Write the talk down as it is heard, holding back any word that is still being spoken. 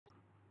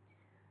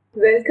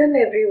Welcome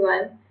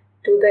everyone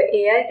to the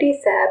AIT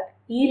SAP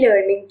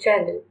e-learning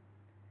channel.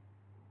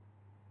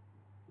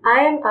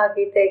 I am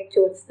architect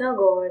Jyotsna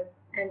Gaur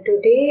and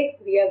today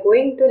we are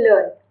going to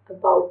learn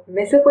about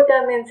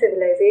Mesopotamian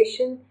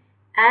civilization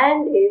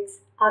and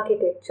its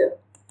architecture.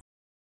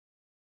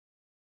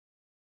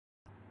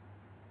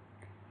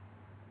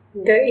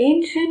 The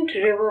ancient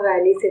river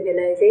valley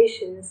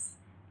civilizations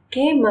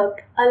came up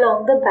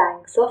along the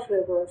banks of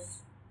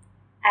rivers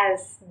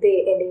as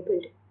they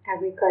enabled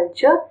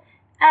agriculture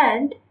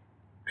and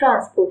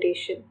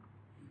transportation.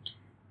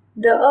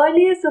 The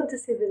earliest of the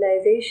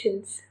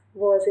civilizations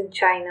was in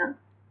China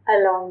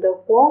along the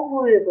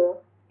Huanghu River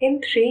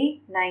in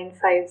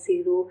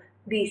 3950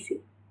 BC.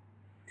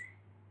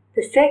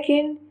 The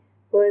second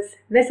was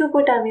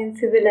Mesopotamian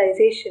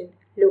civilization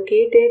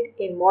located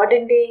in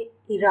modern-day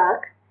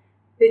Iraq,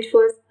 which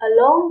was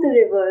along the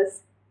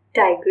rivers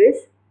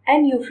Tigris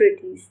and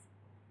Euphrates.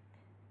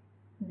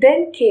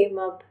 Then came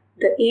up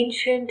the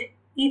ancient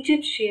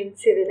Egyptian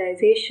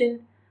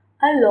civilization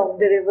along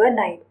the river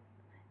Nile,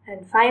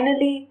 and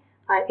finally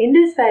our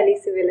Indus Valley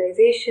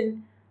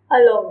civilization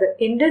along the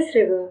Indus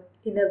River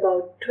in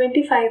about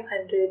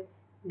 2500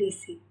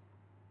 BC.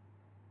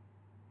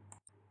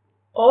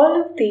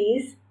 All of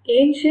these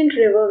ancient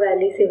river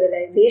valley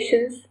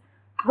civilizations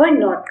were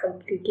not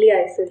completely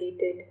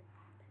isolated.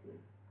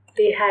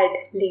 They had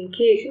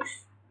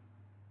linkages.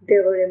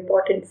 There were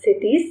important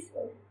cities,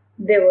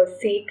 there was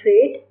sea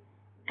trade,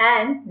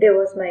 and there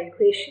was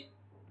migration.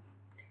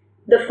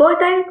 The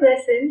Fertile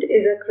Crescent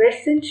is a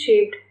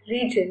crescent-shaped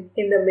region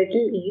in the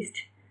Middle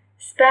East,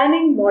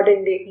 spanning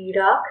modern-day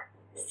Iraq,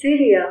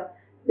 Syria,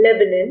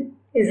 Lebanon,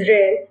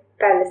 Israel,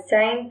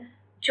 Palestine,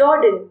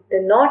 Jordan,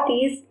 the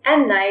Northeast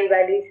and Nile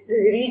Valley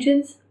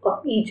regions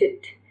of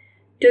Egypt,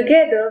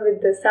 together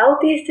with the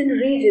southeastern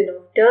region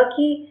of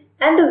Turkey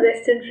and the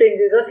western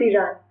fringes of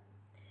Iran.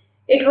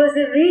 It was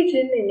a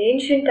region in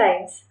ancient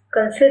times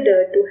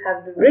considered to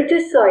have the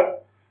richest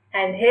soil,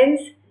 and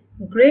hence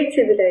great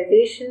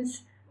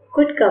civilizations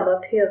could come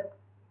up here.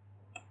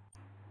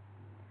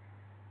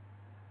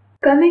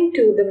 Coming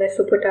to the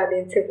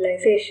Mesopotamian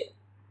civilization.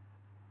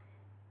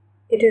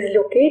 It is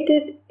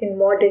located in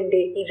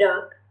modern-day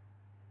Iraq.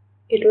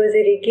 It was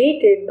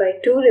irrigated by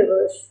two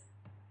rivers,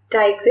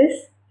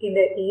 Tigris in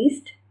the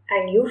east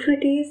and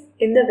Euphrates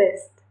in the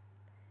west.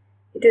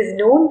 It is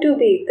known to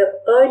be the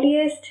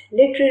earliest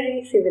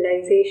literary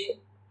civilization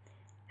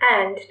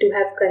and to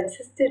have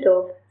consisted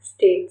of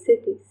state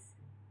cities.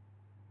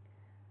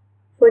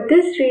 For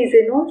this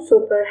reason also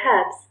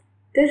perhaps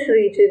this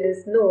region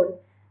is known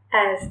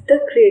as the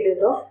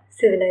cradle of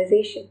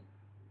civilization.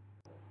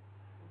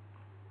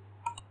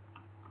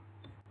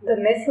 The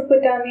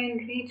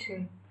Mesopotamian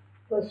region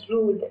was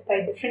ruled by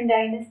different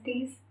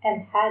dynasties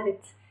and had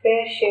its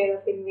fair share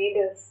of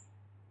invaders.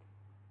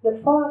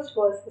 The first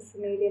was the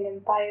Sumerian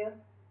Empire,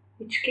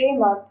 which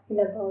came up in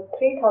about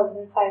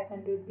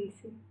 3500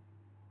 BC.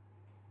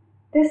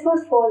 This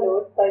was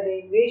followed by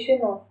the invasion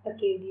of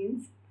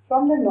Akkadians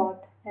from the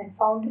north and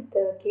founded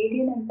the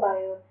Akkadian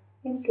Empire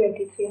in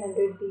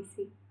 2300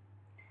 BC.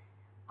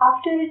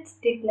 After its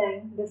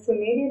decline, the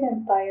Sumerian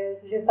Empire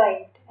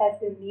revived as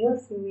the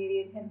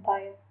Neo-Sumerian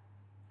Empire.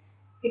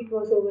 It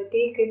was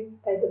overtaken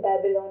by the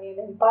Babylonian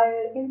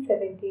Empire in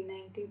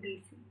 1790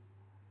 BC.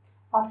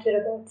 After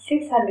about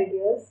 600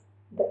 years,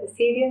 the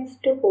Assyrians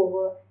took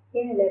over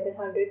in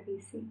 1100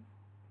 BC.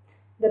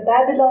 The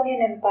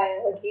Babylonian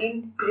Empire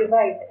again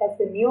revived as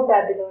the New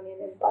Babylonian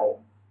Empire.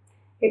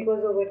 It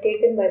was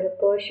overtaken by the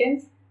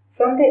Persians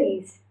from the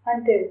east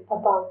until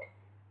about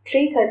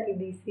 330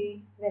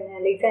 BC when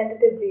Alexander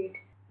the Great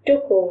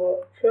took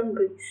over from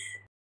Greece.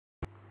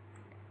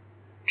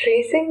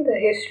 Tracing the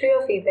history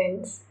of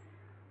events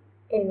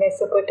in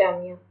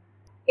Mesopotamia.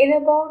 In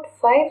about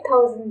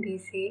 5000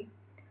 BC,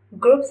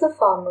 groups of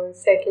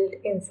farmers settled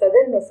in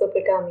southern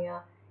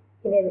Mesopotamia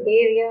in an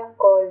area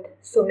called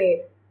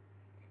Sumer.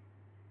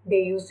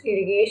 They used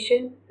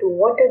irrigation to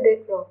water their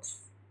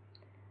crops.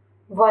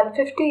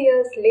 150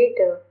 years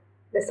later,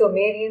 the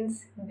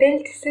Sumerians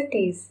built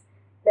cities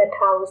that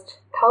housed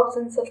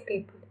thousands of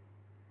people.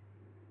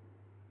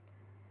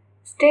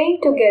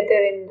 Staying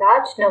together in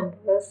large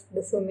numbers,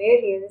 the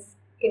Sumerians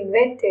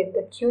invented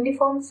the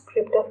cuneiform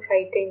script of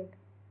writing,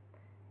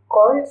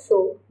 called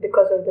so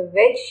because of the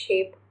wedge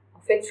shape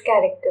of its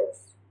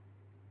characters.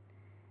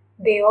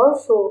 They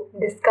also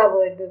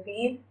discovered the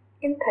wheel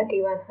in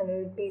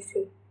 3100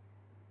 BC.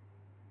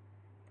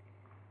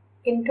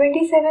 In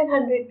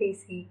 2700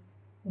 BC,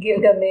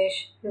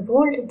 Gilgamesh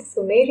ruled the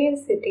Sumerian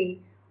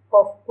city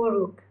of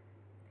Uruk.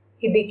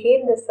 He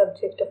became the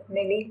subject of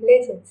many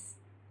legends.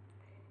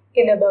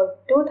 In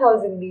about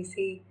 2000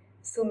 BC,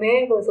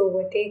 Sumer was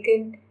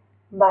overtaken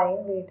by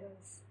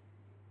invaders.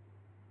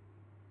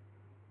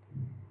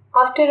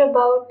 After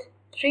about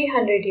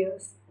 300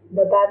 years,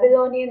 the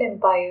Babylonian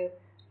Empire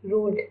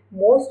ruled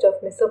most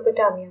of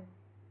Mesopotamia.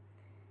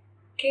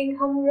 King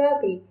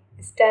Hammurabi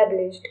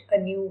established a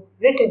new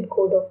written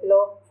code of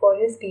law for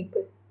his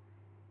people.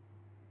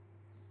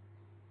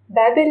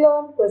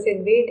 Babylon was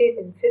invaded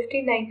in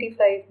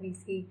 1595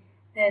 BC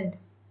and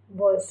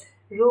was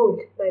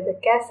ruled by the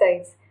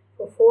Kassites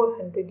for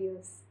 400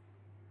 years.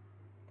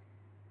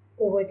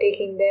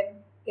 Overtaking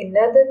them in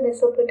northern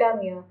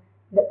Mesopotamia,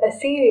 the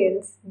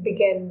Assyrians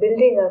began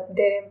building up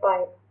their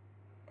empire.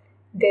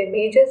 Their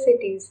major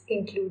cities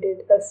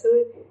included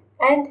Assur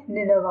and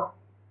Nineveh.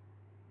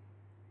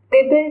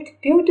 They built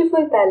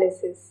beautiful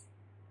palaces,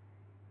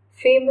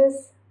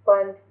 famous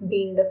one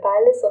being the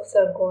Palace of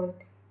Sargon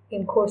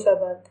in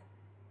Khorsabad.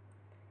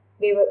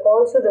 They were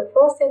also the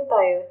first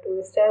empire to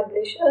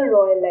establish a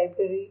royal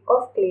library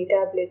of clay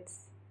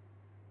tablets.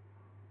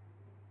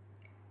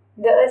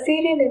 The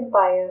Assyrian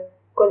Empire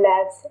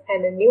collapsed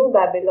and a new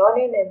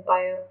Babylonian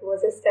Empire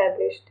was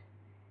established,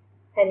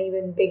 an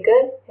even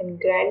bigger and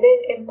grander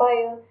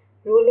empire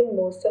ruling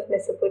most of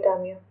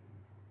Mesopotamia.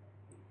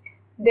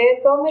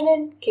 Their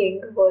prominent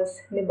king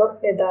was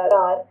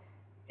Nebuchadnezzar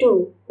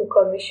II, who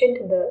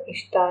commissioned the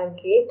Ishtar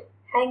Gate,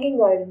 Hanging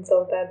Gardens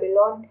of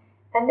Babylon,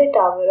 and the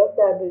Tower of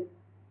Babel.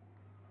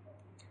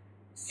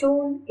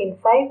 Soon, in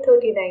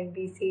 539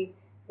 BC,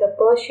 the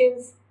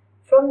Persians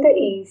from the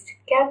east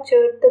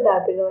captured the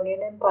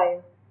Babylonian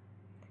Empire.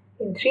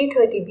 In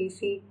 330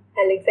 BC,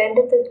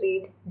 Alexander the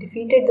Great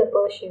defeated the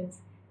Persians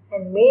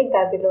and made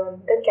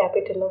Babylon the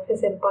capital of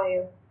his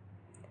empire.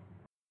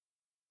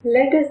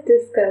 Let us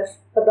discuss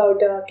about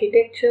the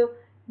architecture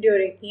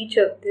during each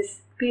of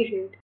this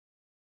period.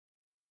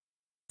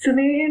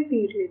 Sumerian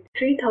period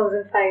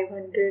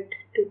 3500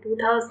 to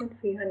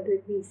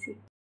 2300 BC.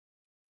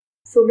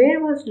 Sumer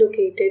was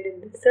located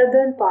in the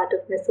southern part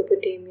of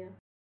Mesopotamia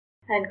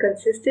and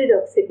consisted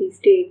of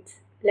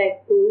city-states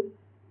like Ur,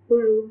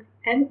 Uruk,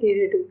 and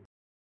Eridu.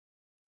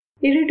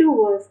 Eridu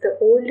was the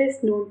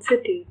oldest known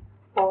city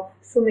of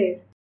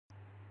Sumer.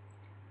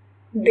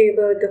 They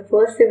were the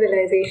first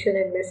civilization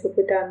in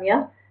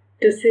Mesopotamia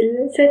to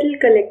settle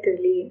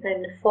collectively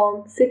and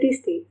form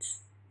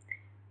city-states.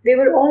 They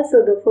were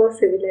also the first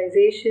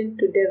civilization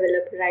to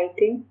develop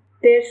writing.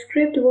 Their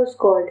script was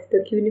called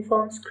the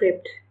cuneiform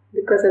script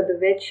because of the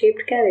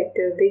wedge-shaped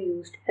character they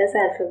used as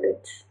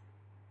alphabets.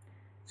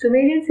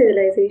 Sumerian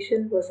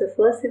civilization was the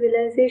first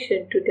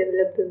civilization to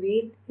develop the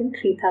wheel in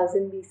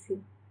 3000 BC.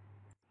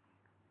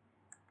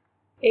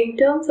 In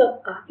terms of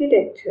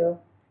architecture,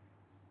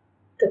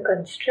 the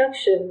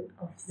construction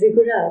of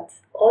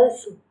ziggurats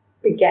also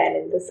began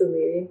in the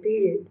Sumerian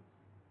period.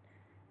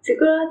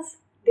 Ziggurats,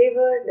 they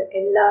were the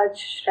enlarged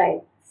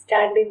shrine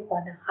standing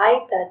on a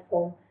high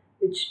platform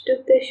which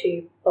took the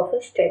shape of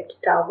a stepped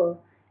tower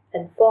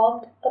and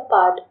formed a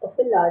part of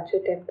a larger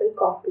temple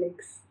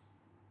complex.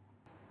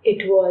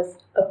 It was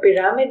a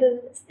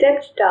pyramidal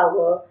stepped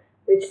tower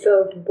which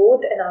served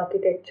both an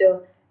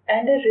architecture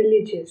and a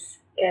religious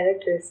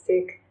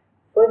characteristic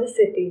for the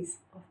cities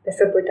of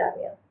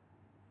Mesopotamia.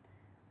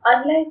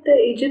 Unlike the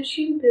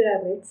Egyptian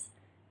pyramids,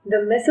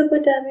 the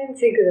Mesopotamian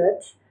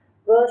ziggurats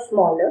were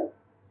smaller.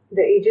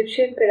 The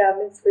Egyptian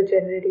pyramids were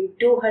generally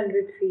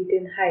 200 feet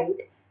in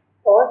height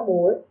or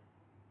more,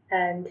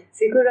 and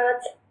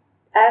ziggurats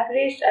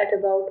averaged at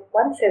about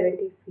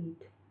 170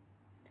 feet.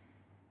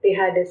 They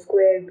had a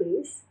square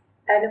base,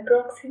 and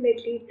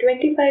approximately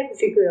 25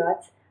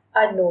 ziggurats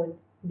are known,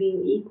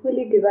 being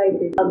equally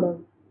divided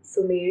among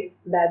Sumer,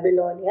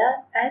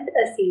 Babylonia, and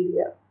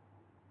Assyria.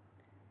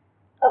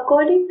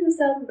 According to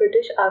some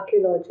British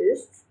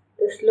archaeologists,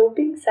 the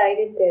sloping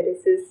sided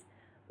terraces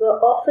were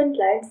often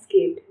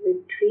landscaped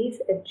with trees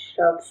and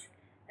shrubs,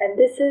 and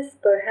this is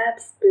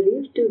perhaps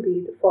believed to be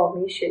the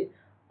formation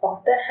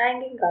of the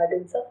Hanging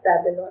Gardens of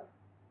Babylon.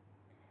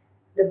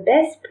 The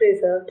best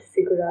preserved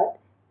ziggurat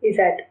is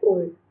at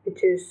Ur,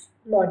 which is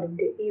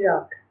modern-day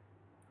Iraq.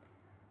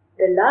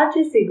 The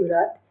largest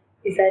ziggurat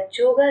is at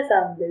Choga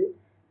Zambil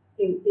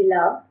in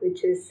Elam,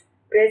 which is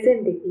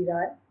present-day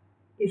Iran,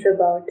 is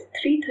about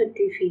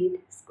 330 feet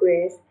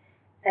squares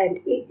and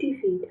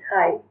 80 feet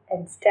high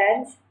and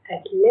stands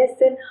at less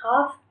than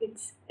half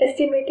its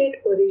estimated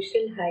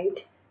original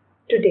height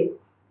today.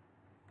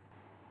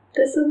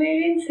 The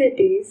Sumerian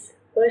cities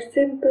were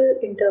simple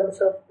in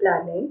terms of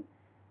planning.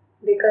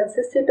 They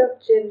consisted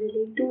of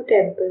generally two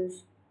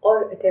temples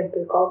or a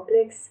temple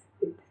complex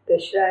with the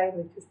shrine,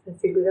 which is the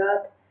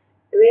ziggurat,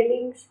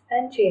 dwellings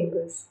and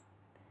chambers.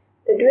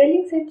 The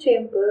dwellings and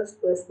chambers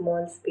were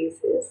small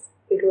spaces.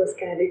 It was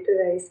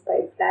characterized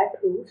by flat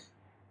roofs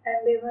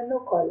and there were no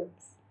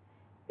columns.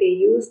 They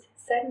used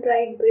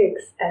sun-dried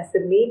bricks as the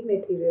main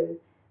material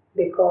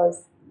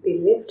because they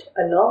lived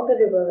along the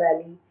river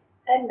valley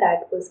and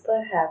that was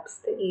perhaps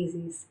the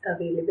easiest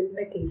available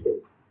material.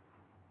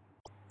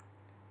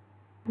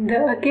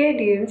 The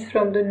Akkadians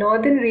from the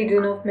northern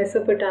region of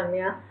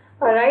Mesopotamia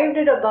arrived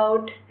at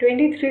about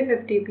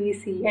 2350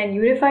 BC and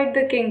unified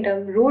the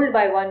kingdom ruled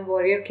by one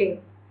warrior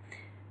king.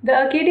 The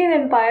Akkadian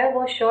Empire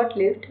was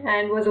short-lived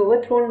and was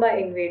overthrown by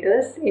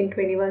invaders in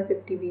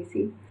 2150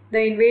 BC. The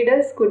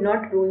invaders could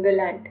not rule the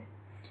land.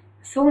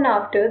 Soon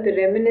after, the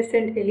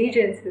reminiscent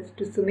allegiances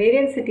to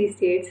Sumerian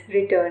city-states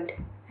returned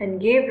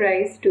and gave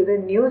rise to the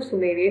new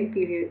Sumerian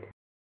period.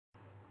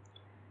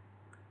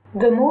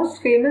 The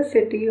most famous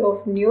city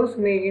of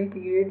Neo-Sumerian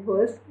period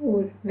was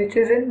Ur, which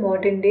is in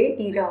modern-day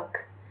Iraq.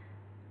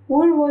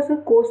 Ur was a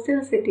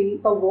coastal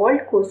city, a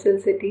walled coastal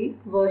city,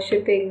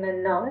 worshipping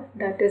Nannar,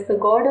 that is the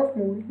god of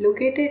moon,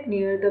 located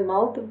near the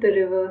mouth of the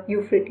river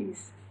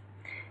Euphrates.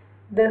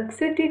 The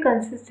city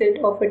consisted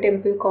of a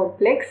temple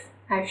complex,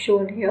 as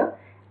shown here,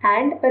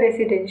 and a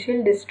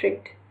residential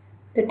district.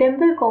 The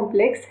temple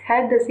complex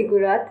had the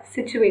ziggurat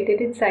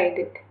situated inside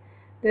it.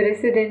 The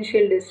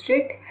residential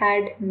district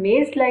had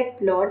maze-like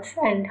plots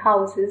and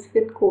houses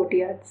with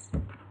courtyards.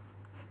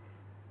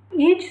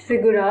 Each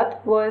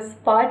ziggurat was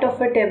part of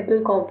a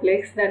temple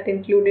complex that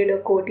included a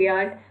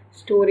courtyard,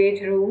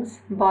 storage rooms,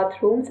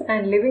 bathrooms,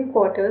 and living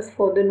quarters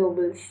for the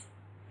nobles.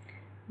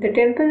 The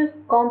temple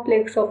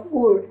complex of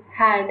Ur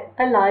had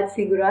a large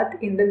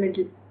ziggurat in the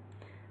middle.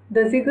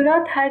 The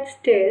ziggurat had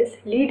stairs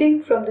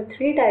leading from the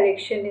three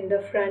directions in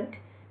the front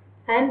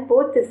and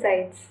both the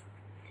sides.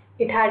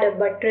 It had a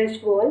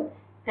buttressed wall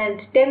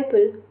and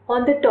temple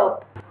on the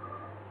top.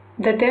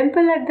 The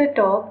temple at the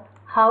top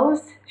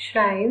housed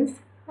shrines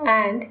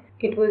and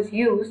it was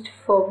used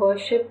for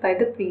worship by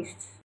the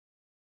priests.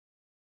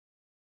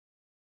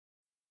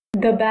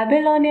 The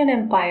Babylonian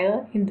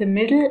Empire in the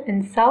middle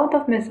and south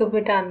of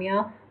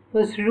Mesopotamia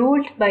was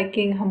ruled by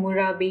King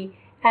Hammurabi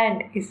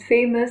and is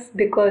famous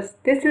because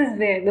this is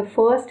where the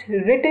first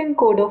written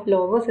code of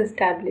law was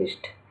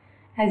established.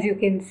 As you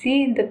can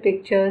see in the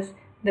pictures,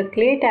 the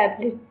clay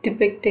tablet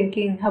depicting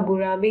King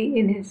Hammurabi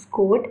in his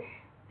court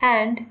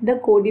and the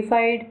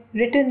codified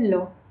written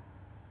law.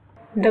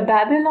 The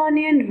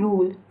Babylonian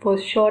rule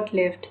was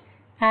short-lived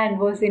and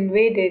was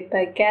invaded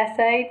by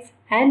Kassites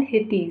and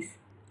Hittites.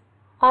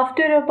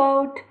 After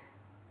about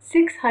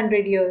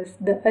 600 years,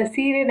 the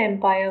Assyrian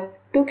Empire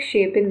took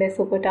shape in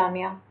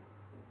Mesopotamia.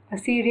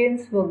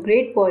 Assyrians were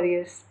great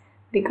warriors.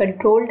 They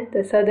controlled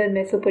the southern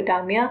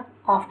Mesopotamia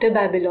after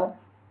Babylon.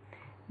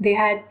 They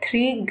had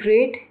three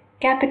great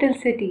capital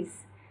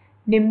cities,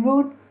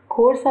 Nimrud,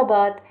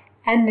 Khorsabad,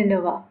 and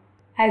Nineveh.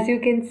 As you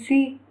can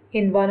see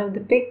in one of the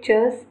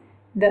pictures,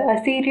 the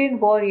Assyrian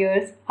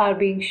warriors are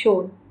being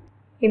shown.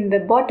 In the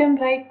bottom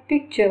right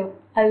picture,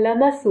 a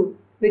lamassu,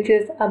 which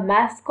is a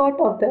mascot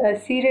of the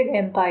Assyrian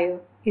Empire,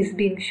 is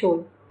being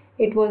shown.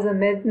 It was a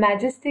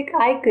majestic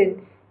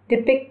icon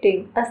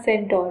depicting a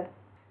centaur.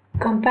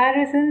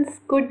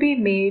 Comparisons could be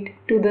made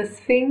to the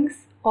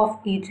Sphinx of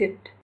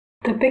Egypt.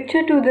 The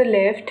picture to the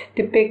left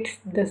depicts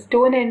the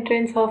stone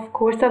entrance of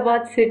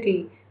Khorsabad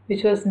city,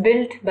 which was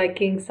built by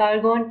King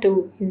Sargon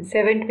II in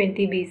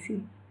 720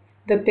 BC.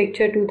 The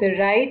picture to the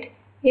right,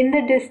 in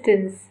the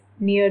distance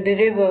near the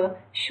river,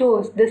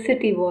 shows the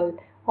city wall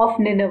of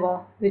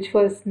Nineveh, which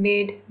was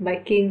made by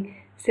King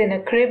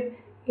Sennacherib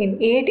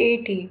in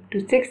 880 to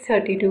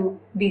 632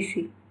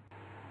 BC.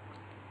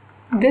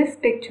 This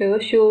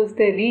picture shows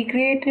the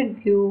recreated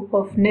view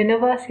of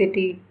Nineveh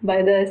city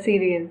by the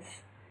Assyrians.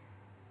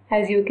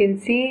 As you can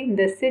see,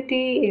 the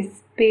city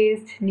is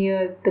based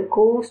near the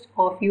coast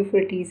of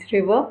Euphrates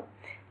River.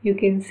 You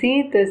can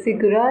see the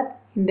ziggurat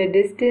in the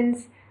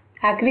distance,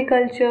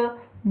 agriculture,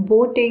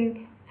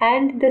 boating,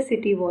 and the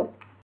city wall.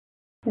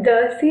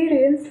 The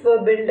Assyrians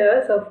were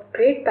builders of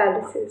great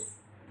palaces,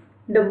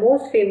 the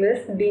most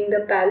famous being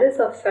the palace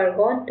of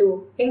Sargon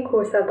II in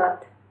Khorsabad.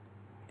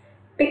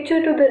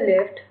 Picture to the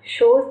left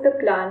shows the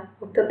plan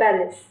of the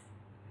palace.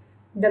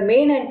 The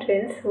main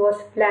entrance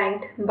was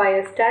flanked by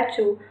a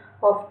statue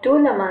of two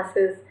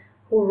lamasses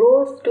who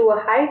rose to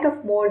a height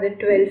of more than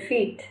 12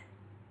 feet.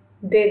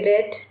 They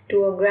led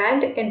to a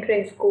grand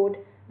entrance court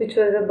which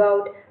was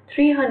about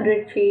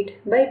 300 feet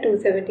by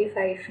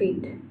 275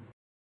 feet.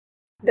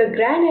 The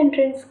grand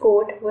entrance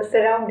court was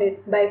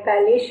surrounded by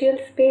palatial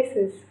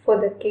spaces for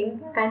the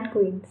king and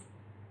queens.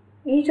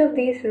 Each of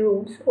these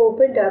rooms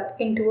opened up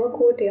into a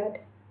courtyard.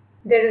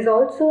 There is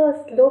also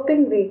a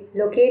sloping way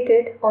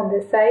located on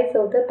the sides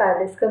of the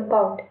palace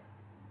compound.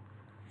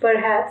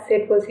 Perhaps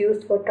it was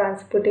used for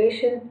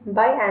transportation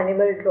by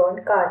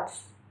animal-drawn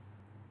carts.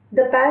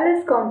 The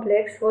palace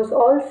complex was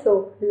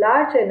also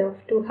large enough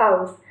to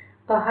house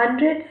a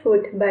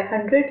 100-foot by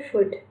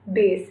 100-foot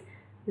base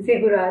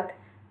ziggurat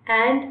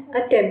and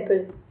a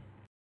temple.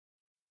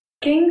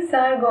 King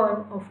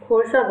Sargon of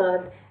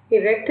Khorsabad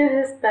erected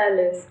his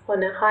palace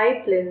on a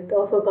high plinth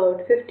of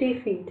about 50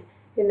 feet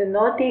in the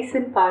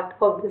northeastern part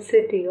of the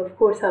city of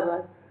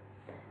Khorsabad.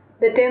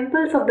 The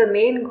temples of the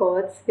main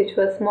gods, which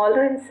were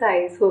smaller in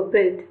size, were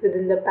built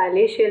within the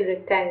palatial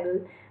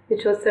rectangle,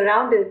 which was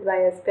surrounded by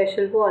a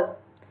special wall.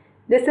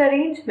 This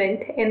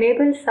arrangement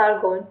enabled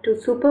Sargon to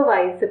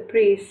supervise the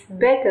priests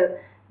better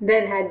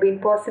than had been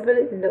possible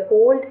in the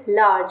old,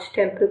 large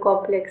temple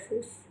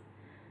complexes.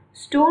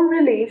 Stone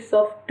reliefs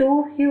of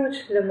two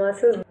huge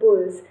lamassus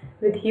bulls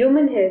with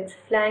human heads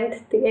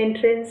flanked the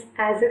entrance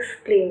as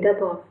explained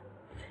above.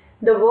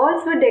 The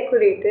walls were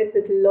decorated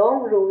with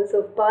long rows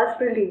of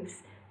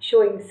bas-reliefs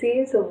showing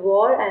scenes of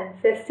war and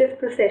festive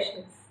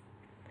processions.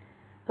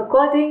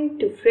 According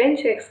to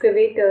French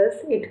excavators,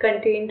 it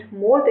contained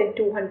more than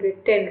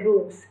 210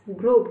 rooms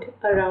grouped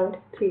around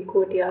three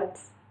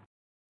courtyards.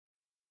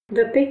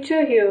 The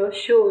picture here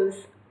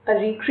shows a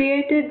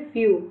recreated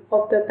view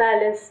of the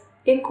palace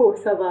in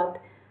Khorsabad.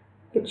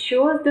 It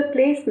shows the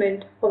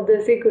placement of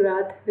the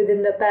ziggurat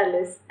within the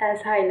palace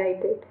as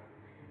highlighted.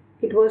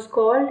 It was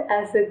called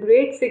as the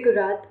Great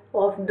Ziggurat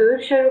of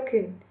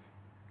Dur-Sharrukin.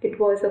 It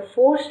was a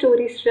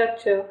 4-story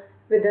structure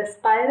with a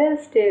spiral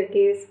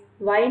staircase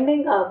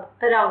winding up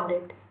around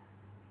it.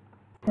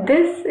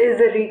 This is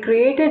a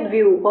recreated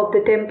view of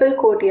the temple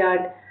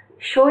courtyard,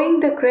 showing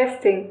the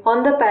cresting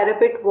on the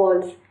parapet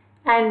walls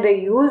and the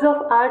use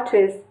of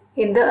arches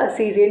in the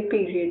Assyrian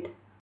period.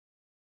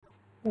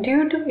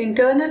 Due to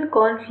internal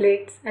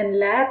conflicts and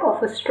lack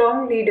of a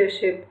strong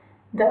leadership,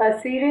 the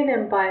Assyrian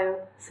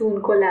Empire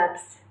soon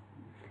collapsed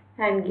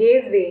and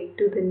gave way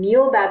to the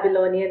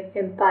Neo-Babylonian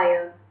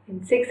Empire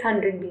in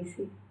 600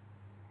 BC.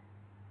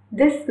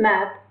 This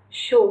map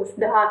shows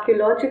the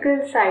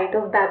archaeological site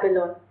of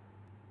Babylon.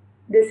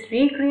 This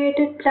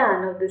recreated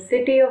plan of the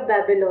city of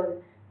Babylon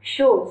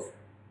shows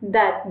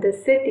that the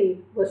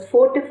city was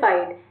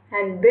fortified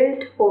and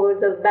built over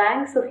the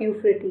banks of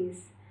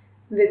Euphrates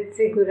with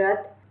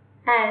ziggurat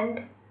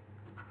and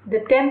the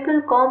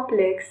temple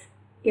complex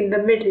in the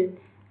middle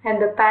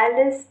and the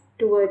palace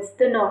towards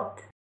the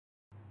north.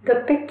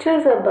 The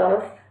pictures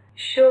above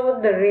show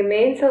the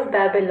remains of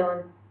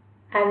Babylon,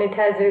 and it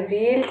has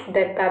revealed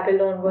that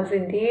Babylon was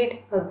indeed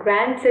a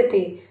grand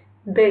city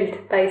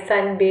built by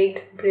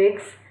sun-baked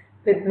bricks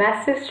with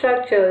massive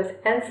structures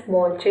and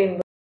small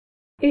chambers.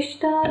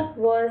 Ishtar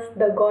was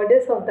the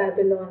goddess of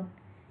Babylon,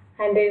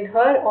 and in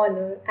her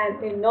honor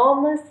an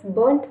enormous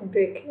burnt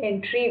brick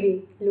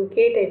entryway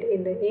located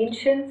in the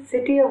ancient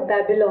city of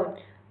Babylon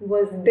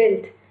was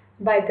built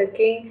by the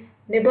king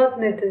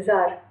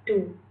Nebuchadnezzar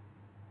II.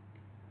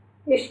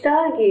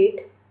 Ishtar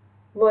Gate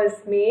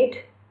was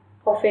made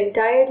of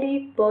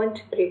entirely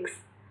burnt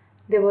bricks.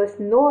 There was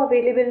no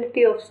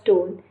availability of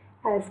stone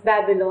as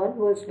Babylon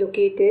was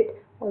located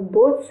on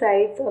both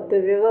sides of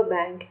the river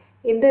bank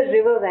in the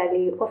river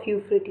valley of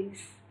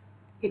Euphrates.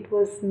 It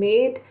was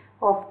made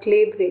of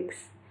clay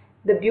bricks.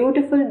 The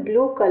beautiful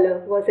blue color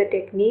was a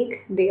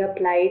technique they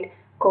applied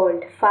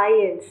called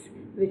faience,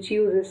 which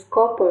uses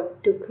copper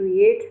to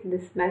create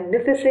this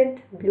magnificent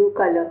blue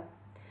color.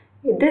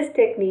 This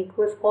technique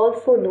was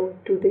also known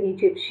to the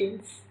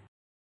Egyptians.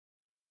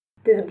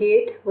 This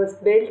gate was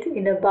built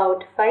in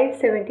about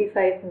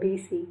 575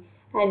 BC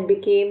and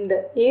became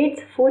the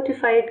 8th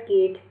fortified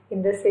gate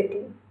in the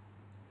city.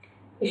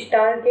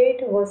 Ishtar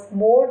Gate was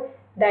more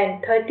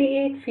than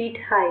 38 feet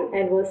high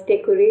and was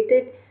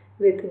decorated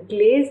with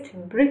glazed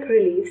brick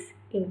reliefs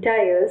in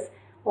tiers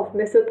of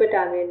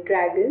Mesopotamian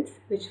dragons,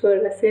 which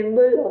were a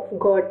symbol of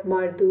god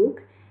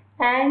Marduk,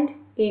 and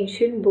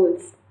ancient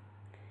bulls.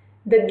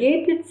 The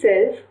gate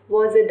itself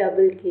was a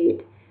double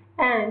gate,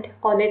 and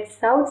on its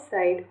south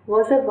side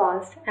was a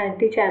vast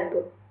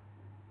antechamber.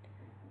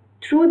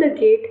 Through the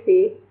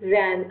gateway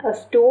ran a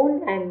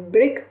stone and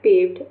brick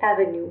paved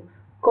avenue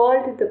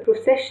called the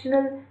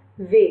Processional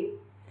Way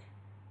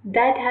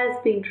that has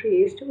been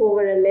traced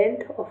over a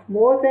length of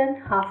more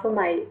than half a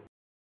mile.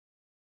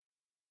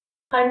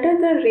 Under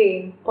the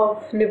reign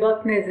of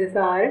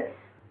Nebuchadnezzar,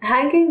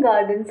 Hanging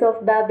Gardens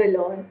of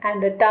Babylon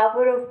and the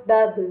Tower of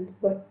Babel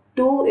were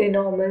two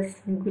enormous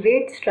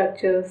great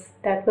structures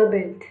that were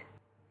built.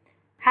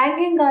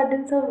 Hanging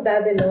Gardens of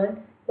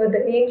Babylon were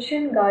the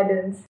ancient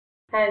gardens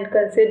and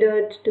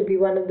considered to be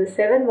one of the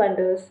 7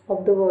 wonders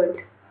of the world.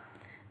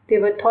 They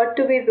were thought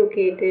to be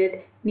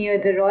located near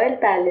the royal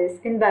palace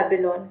in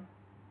Babylon.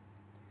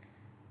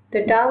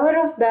 The Tower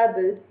of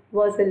Babel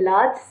was a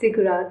large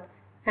ziggurat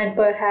and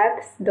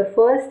perhaps the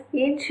first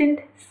ancient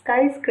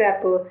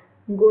skyscraper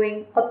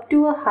going up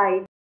to a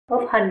height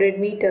of 100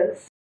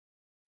 meters.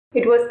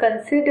 It was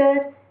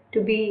considered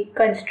to be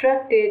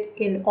constructed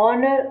in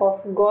honor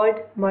of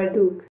god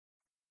Marduk.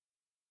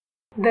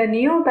 The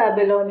new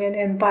Babylonian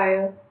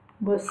Empire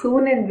was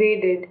soon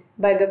invaded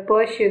by the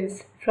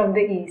Persians from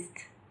the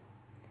east.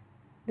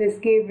 This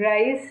gave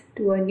rise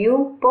to a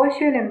new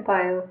Persian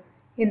Empire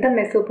in the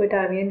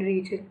Mesopotamian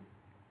region.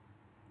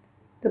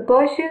 The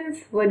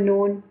Persians were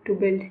known to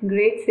build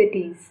great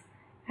cities,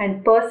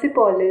 and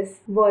Persepolis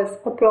was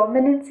a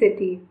prominent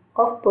city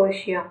of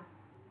Persia.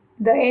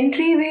 The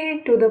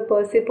entryway to the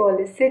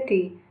Persepolis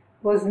city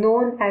was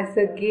known as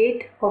the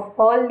Gate of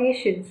All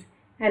Nations,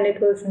 and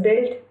it was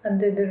built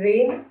under the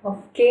reign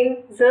of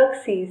King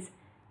Xerxes.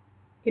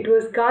 It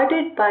was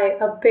guarded by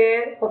a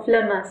pair of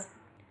llamas.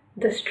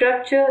 The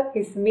structure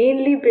is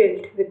mainly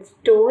built with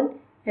stone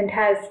and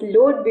has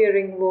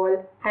load-bearing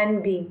wall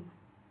and beam.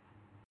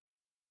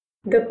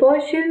 The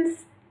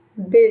Persians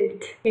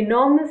built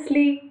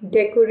enormously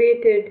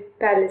decorated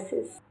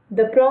palaces.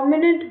 The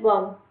prominent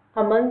one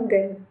among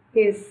them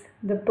is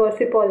the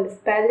Persepolis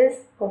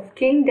Palace of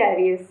King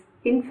Darius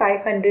in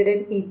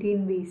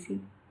 518 BC.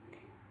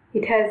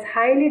 It has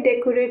highly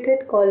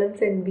decorated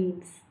columns and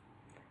beams,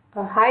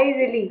 a high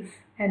relief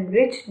and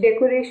rich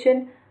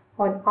decoration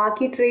on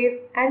architrave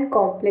and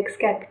complex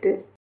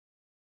capital.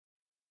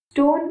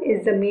 Stone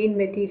is the main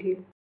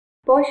material.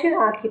 Persian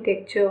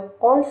architecture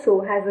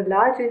also has a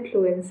large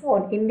influence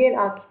on Indian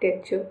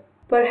architecture,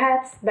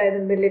 perhaps by the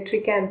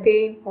military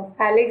campaign of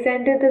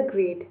Alexander the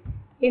Great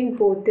in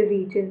both the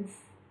regions.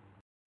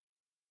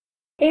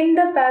 In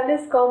the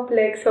palace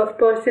complex of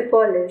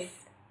Persepolis,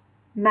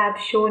 map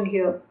shown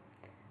here,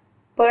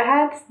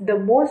 perhaps the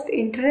most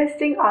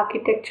interesting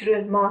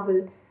architectural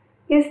marvel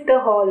is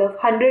the Hall of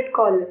 100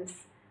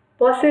 Columns,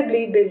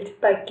 possibly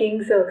built by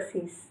King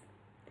Xerxes.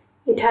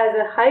 It has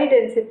a high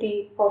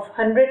density of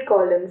 100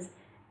 columns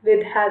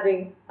with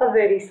having a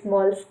very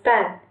small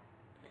span.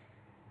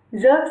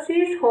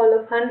 Xerxes' Hall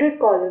of 100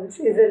 Columns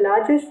is the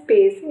largest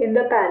space in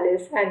the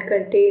palace and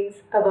contains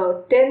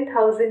about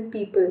 10,000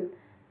 people.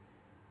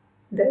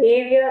 The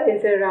area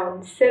is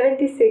around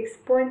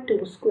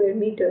 76.2 square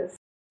meters.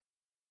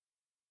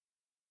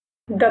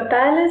 The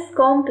palace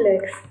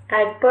complex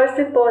at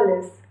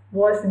Persepolis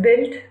was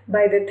built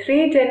by the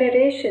three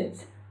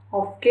generations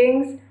of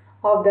kings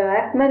of the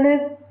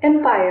Achaemenid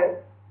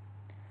Empire.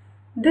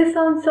 This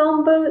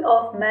ensemble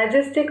of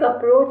majestic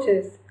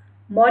approaches,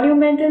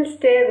 monumental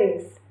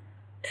stairways,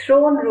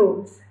 throne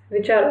rooms,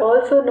 which are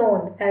also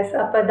known as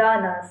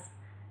apadanas,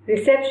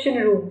 reception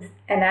rooms,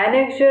 and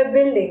annexure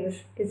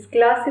buildings, is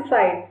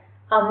classified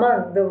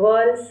among the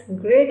world's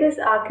greatest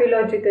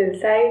archaeological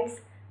sites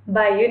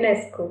by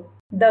UNESCO.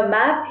 The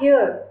map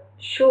here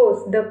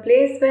shows the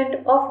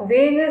placement of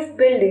various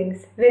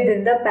buildings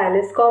within the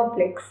palace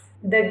complex.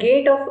 The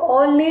Gate of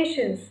All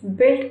Nations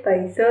built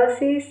by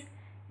Xerxes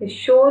is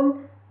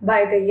shown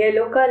by the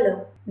yellow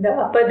color, the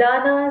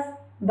apadanas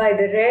by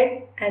the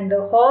red, and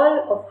the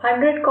Hall of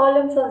 100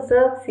 Columns of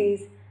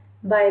Xerxes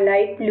by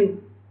light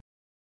blue.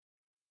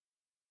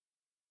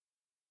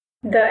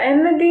 The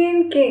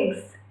Achaemenid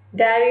kings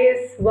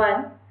Darius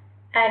I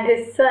and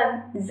his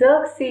son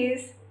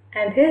Xerxes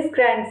and his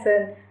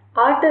grandson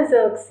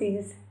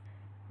Artaxerxes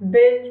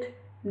built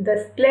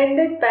the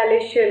splendid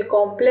palatial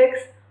complex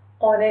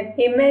on an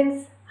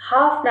immense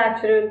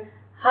half-natural,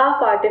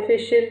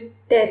 half-artificial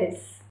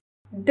terrace.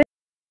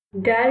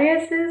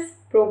 Darius's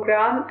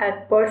program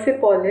at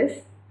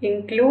Persepolis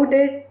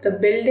included the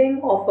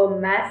building of a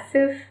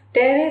massive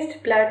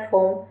terraced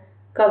platform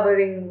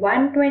covering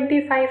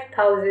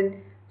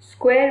 125,000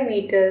 square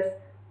meters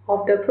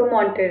of the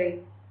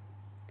promontory.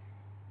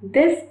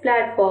 This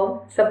platform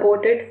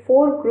supported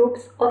four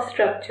groups of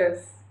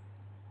structures: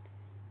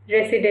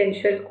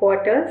 residential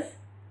quarters,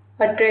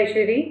 a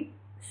treasury,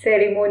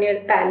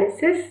 ceremonial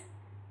palaces,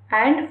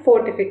 and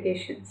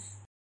fortifications.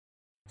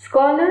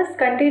 Scholars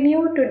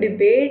continue to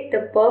debate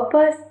the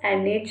purpose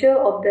and nature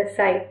of the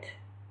site.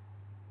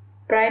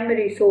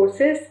 Primary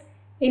sources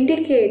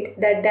indicate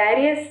that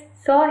Darius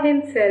saw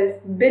himself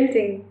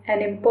building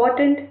an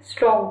important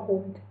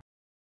stronghold.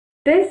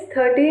 This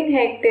 13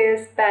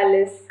 hectares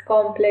palace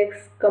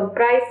complex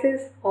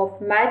comprises of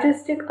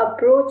majestic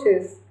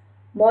approaches,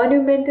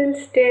 monumental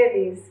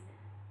stairways,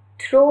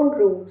 throne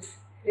rooms,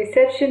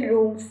 reception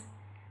rooms,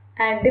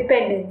 and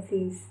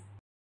dependencies.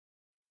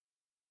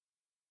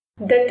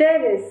 The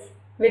terrace,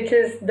 which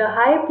is the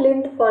high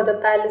plinth for the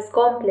palace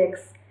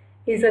complex,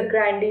 is a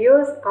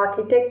grandiose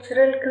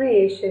architectural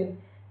creation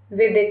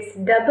with its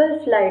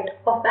double flight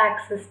of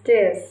access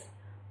stairs,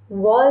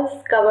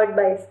 walls covered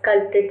by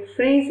sculpted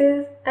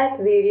friezes at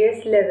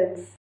various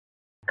levels,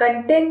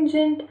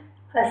 contingent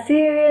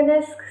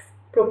Assyrianesque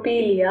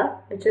propylaea,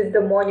 which is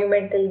the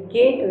monumental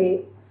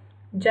gateway,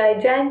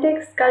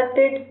 gigantic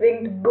sculpted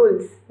winged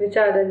bulls, which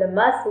are the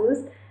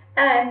lamassus,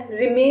 and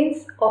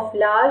remains of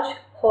large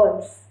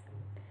halls.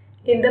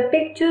 In the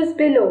pictures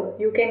below,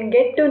 you can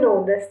get to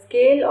know the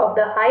scale of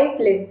the high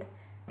plinth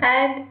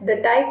and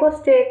the type of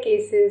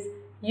staircases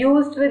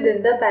used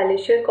within the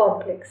palatial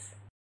complex.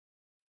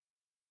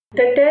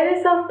 The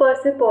terrace of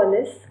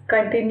Persepolis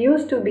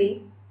continues to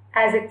be,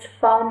 as its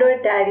founder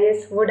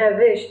Darius would have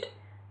wished,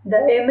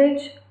 the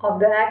image of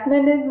the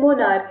Achaemenid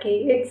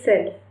monarchy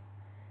itself.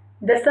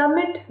 The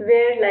summit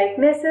where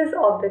likenesses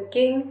of the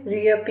king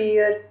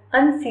reappear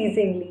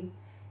unceasingly,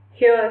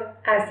 here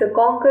as the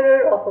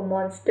conqueror of a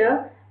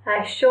monster,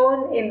 as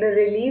shown in the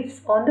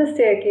reliefs on the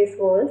staircase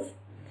walls.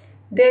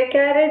 They are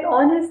carried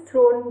on his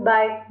throne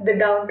by the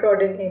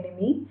downtrodden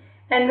enemy,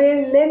 and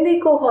where lengthy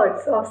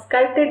cohorts of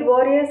sculpted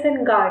warriors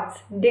and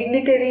guards,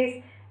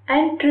 dignitaries,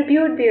 and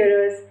tribute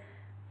bearers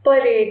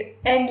parade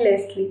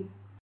endlessly.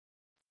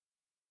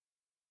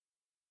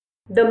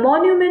 The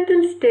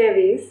monumental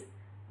stairways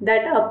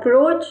that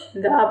approach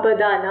the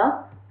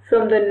Apadana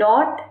from the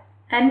north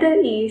and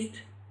the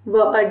east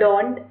were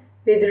adorned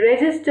with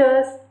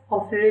registers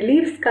of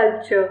relief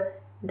sculpture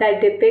that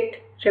depict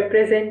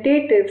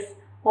representatives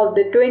of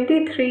the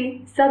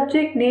 23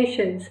 subject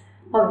nations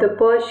of the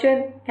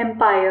Persian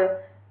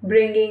Empire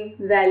bringing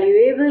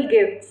valuable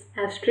gifts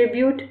as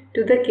tribute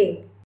to the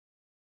king.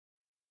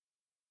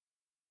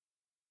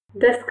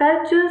 The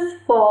sculptures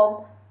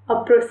form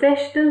a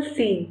processional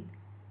scene,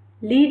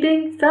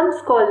 leading some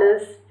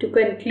scholars to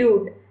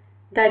conclude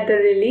that the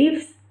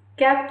reliefs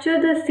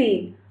capture the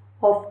scene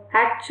of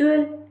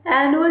actual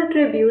annual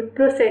tribute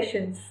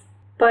processions,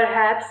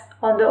 perhaps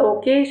on the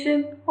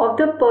occasion of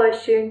the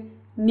Persian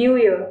New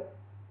Year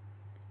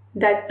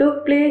that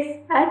took place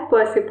at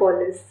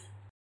Persepolis.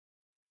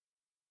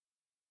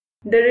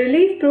 The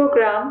relief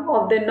program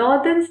of the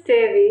northern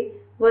stairway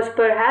was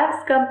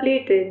perhaps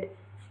completed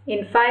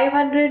in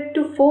 500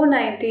 to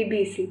 490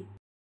 BC.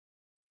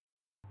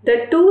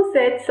 The two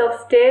sets of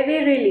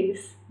stairway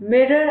reliefs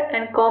mirror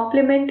and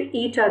complement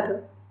each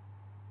other.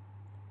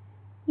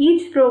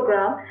 Each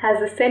program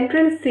has a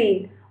central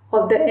scene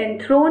of the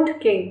enthroned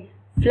king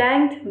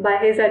flanked by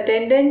his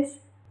attendants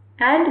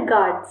and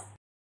guards.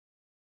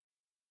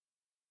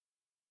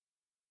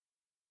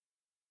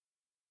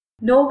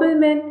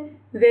 Noblemen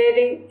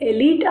wearing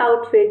elite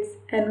outfits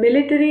and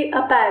military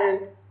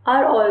apparel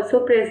are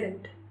also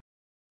present.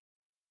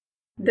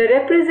 The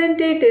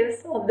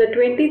representatives of the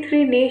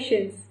 23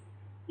 nations,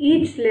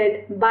 each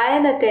led by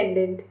an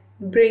attendant,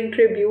 bring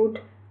tribute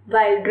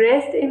while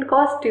dressed in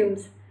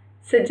costumes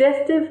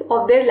suggestive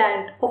of their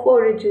land of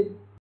origin.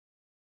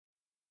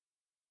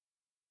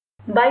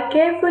 By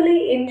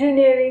carefully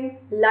engineering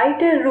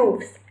lighter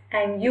roofs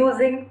and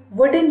using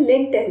wooden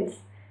lintels,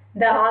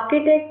 the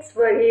architects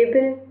were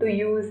able to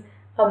use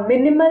a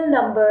minimal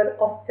number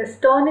of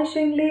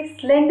astonishingly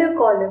slender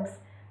columns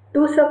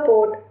to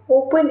support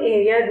open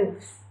area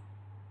roofs.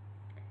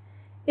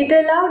 It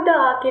allowed the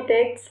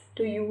architects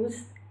to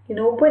use in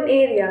open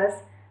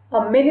areas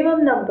a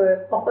minimum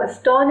number of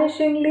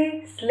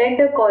astonishingly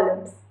slender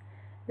columns,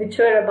 which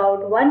were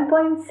about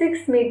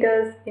 1.6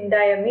 meters in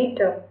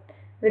diameter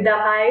with a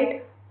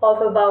height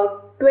of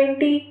about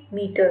 20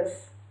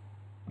 meters.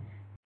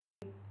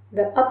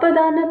 The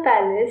Apadana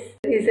Palace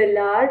is a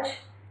large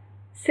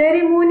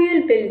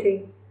ceremonial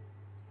building,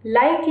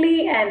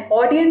 likely an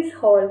audience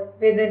hall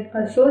with an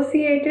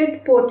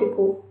associated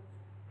portico.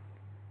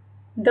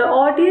 The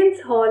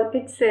audience hall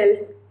itself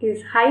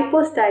is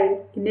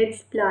hypostyle in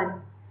its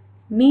plan,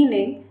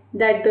 meaning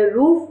that the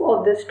roof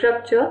of the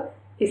structure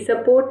is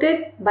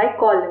supported by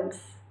columns.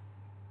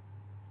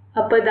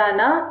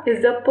 Apadana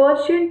is the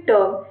Persian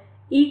term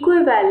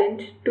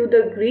equivalent to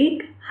the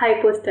Greek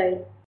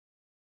hypostyle.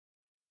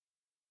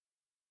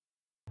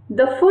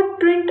 The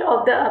footprint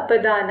of the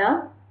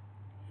Apadana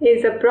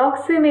is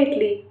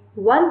approximately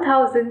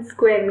 1000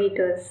 square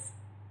meters.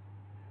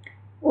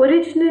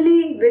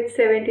 Originally with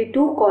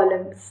 72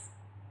 columns,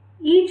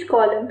 each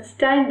column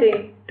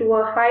standing to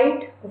a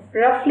height of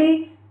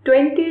roughly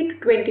 20 to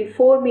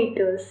 24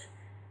 meters,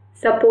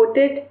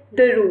 supported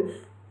the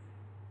roof.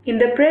 In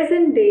the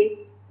present day,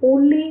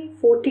 only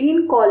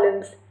 14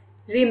 columns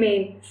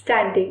remain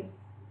standing.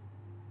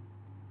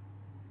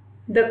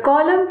 The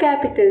column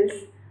capitals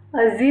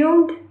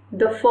assumed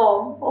the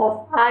form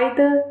of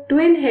either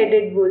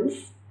twin-headed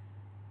bulls,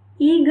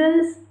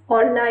 eagles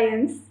or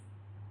lions.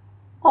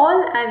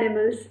 All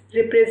animals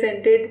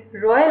represented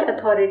royal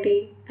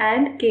authority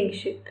and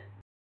kingship.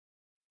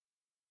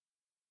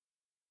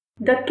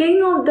 The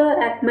king of the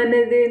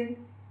Achaemenid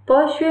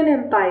Persian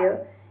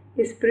Empire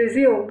is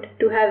presumed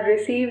to have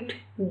received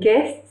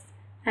guests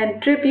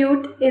and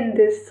tribute in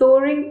this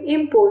soaring,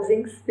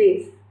 imposing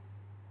space.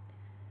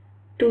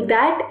 To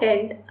that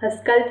end, a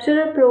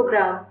sculptural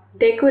program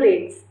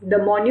decorates the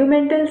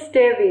monumental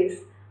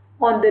stairways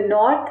on the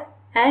north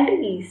and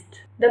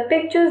east. The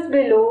pictures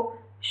below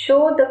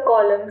show the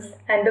columns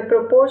and the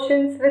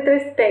proportions with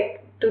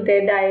respect to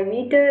their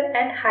diameter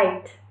and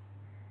height.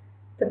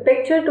 The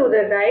picture to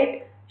the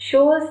right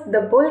shows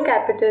the bull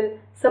capital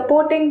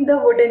supporting the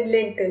wooden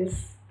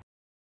lintels.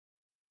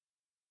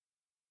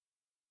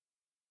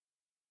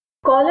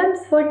 Columns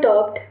were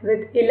topped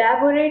with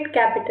elaborate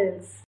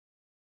capitals.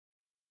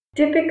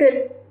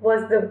 Typical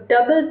was the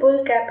double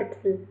bull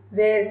capital,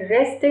 where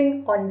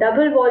resting on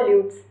double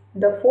volutes,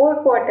 the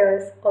four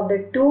quarters of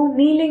the two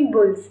kneeling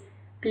bulls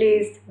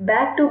placed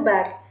back to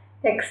back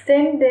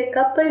extend their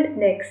coupled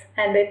necks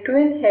and their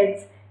twin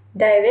heads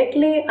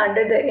directly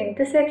under the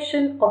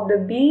intersection of the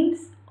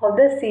beams of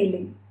the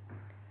ceiling.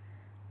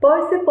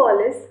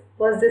 Persepolis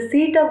was the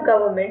seat of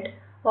government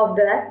of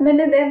the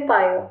Achaemenid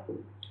Empire,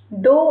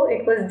 though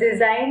it was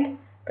designed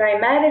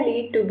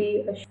primarily to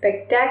be a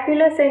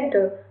spectacular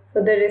center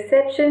for the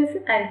receptions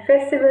and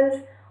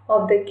festivals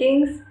of the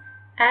kings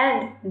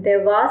and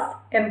their vast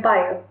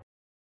empire.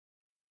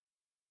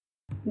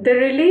 The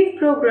relief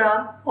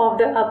program of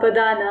the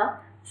Apadana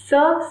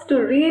serves to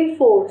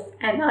reinforce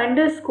and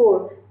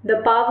underscore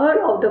the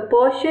power of the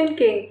Persian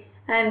king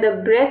and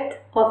the breadth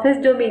of his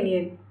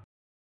dominion.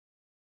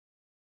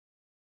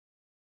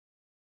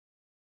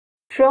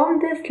 From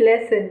this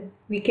lesson,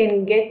 we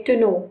can get to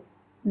know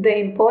the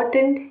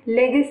important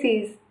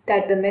legacies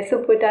that the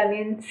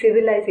Mesopotamian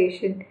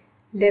civilization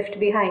left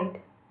behind.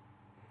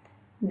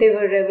 They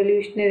were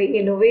revolutionary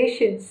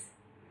innovations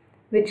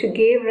which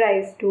gave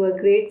rise to a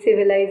great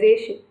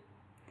civilization,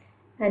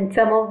 and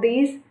some of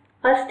these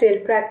are still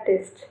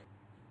practiced.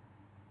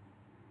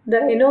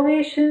 The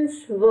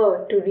innovations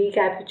were, to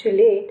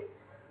recapitulate,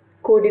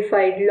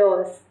 codified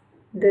laws,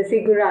 the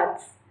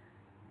ziggurats,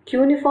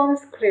 cuneiform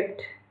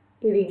script,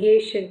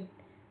 irrigation,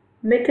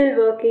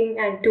 metalworking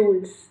and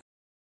tools,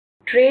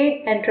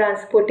 trade and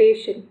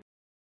transportation,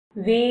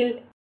 wheel,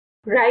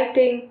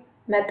 writing,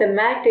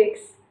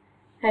 mathematics,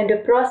 and a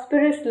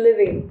prosperous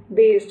living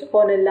based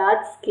on a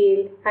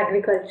large-scale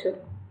agriculture.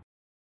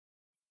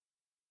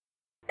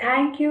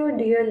 Thank you,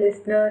 dear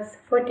listeners,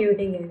 for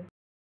tuning in.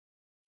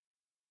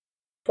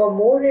 For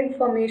more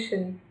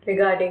information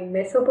regarding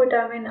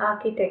Mesopotamian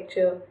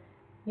architecture,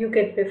 you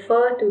can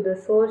refer to the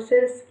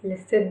sources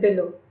listed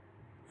below.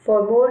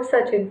 For more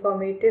such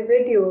informative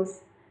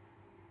videos,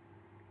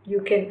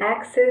 you can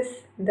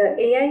access the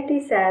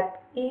AIT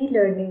SAP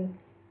e-learning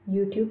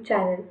YouTube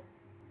channel.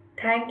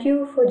 Thank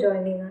you for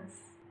joining us.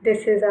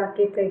 This is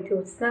architect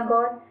Jyotsna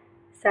Gaur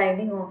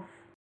signing off.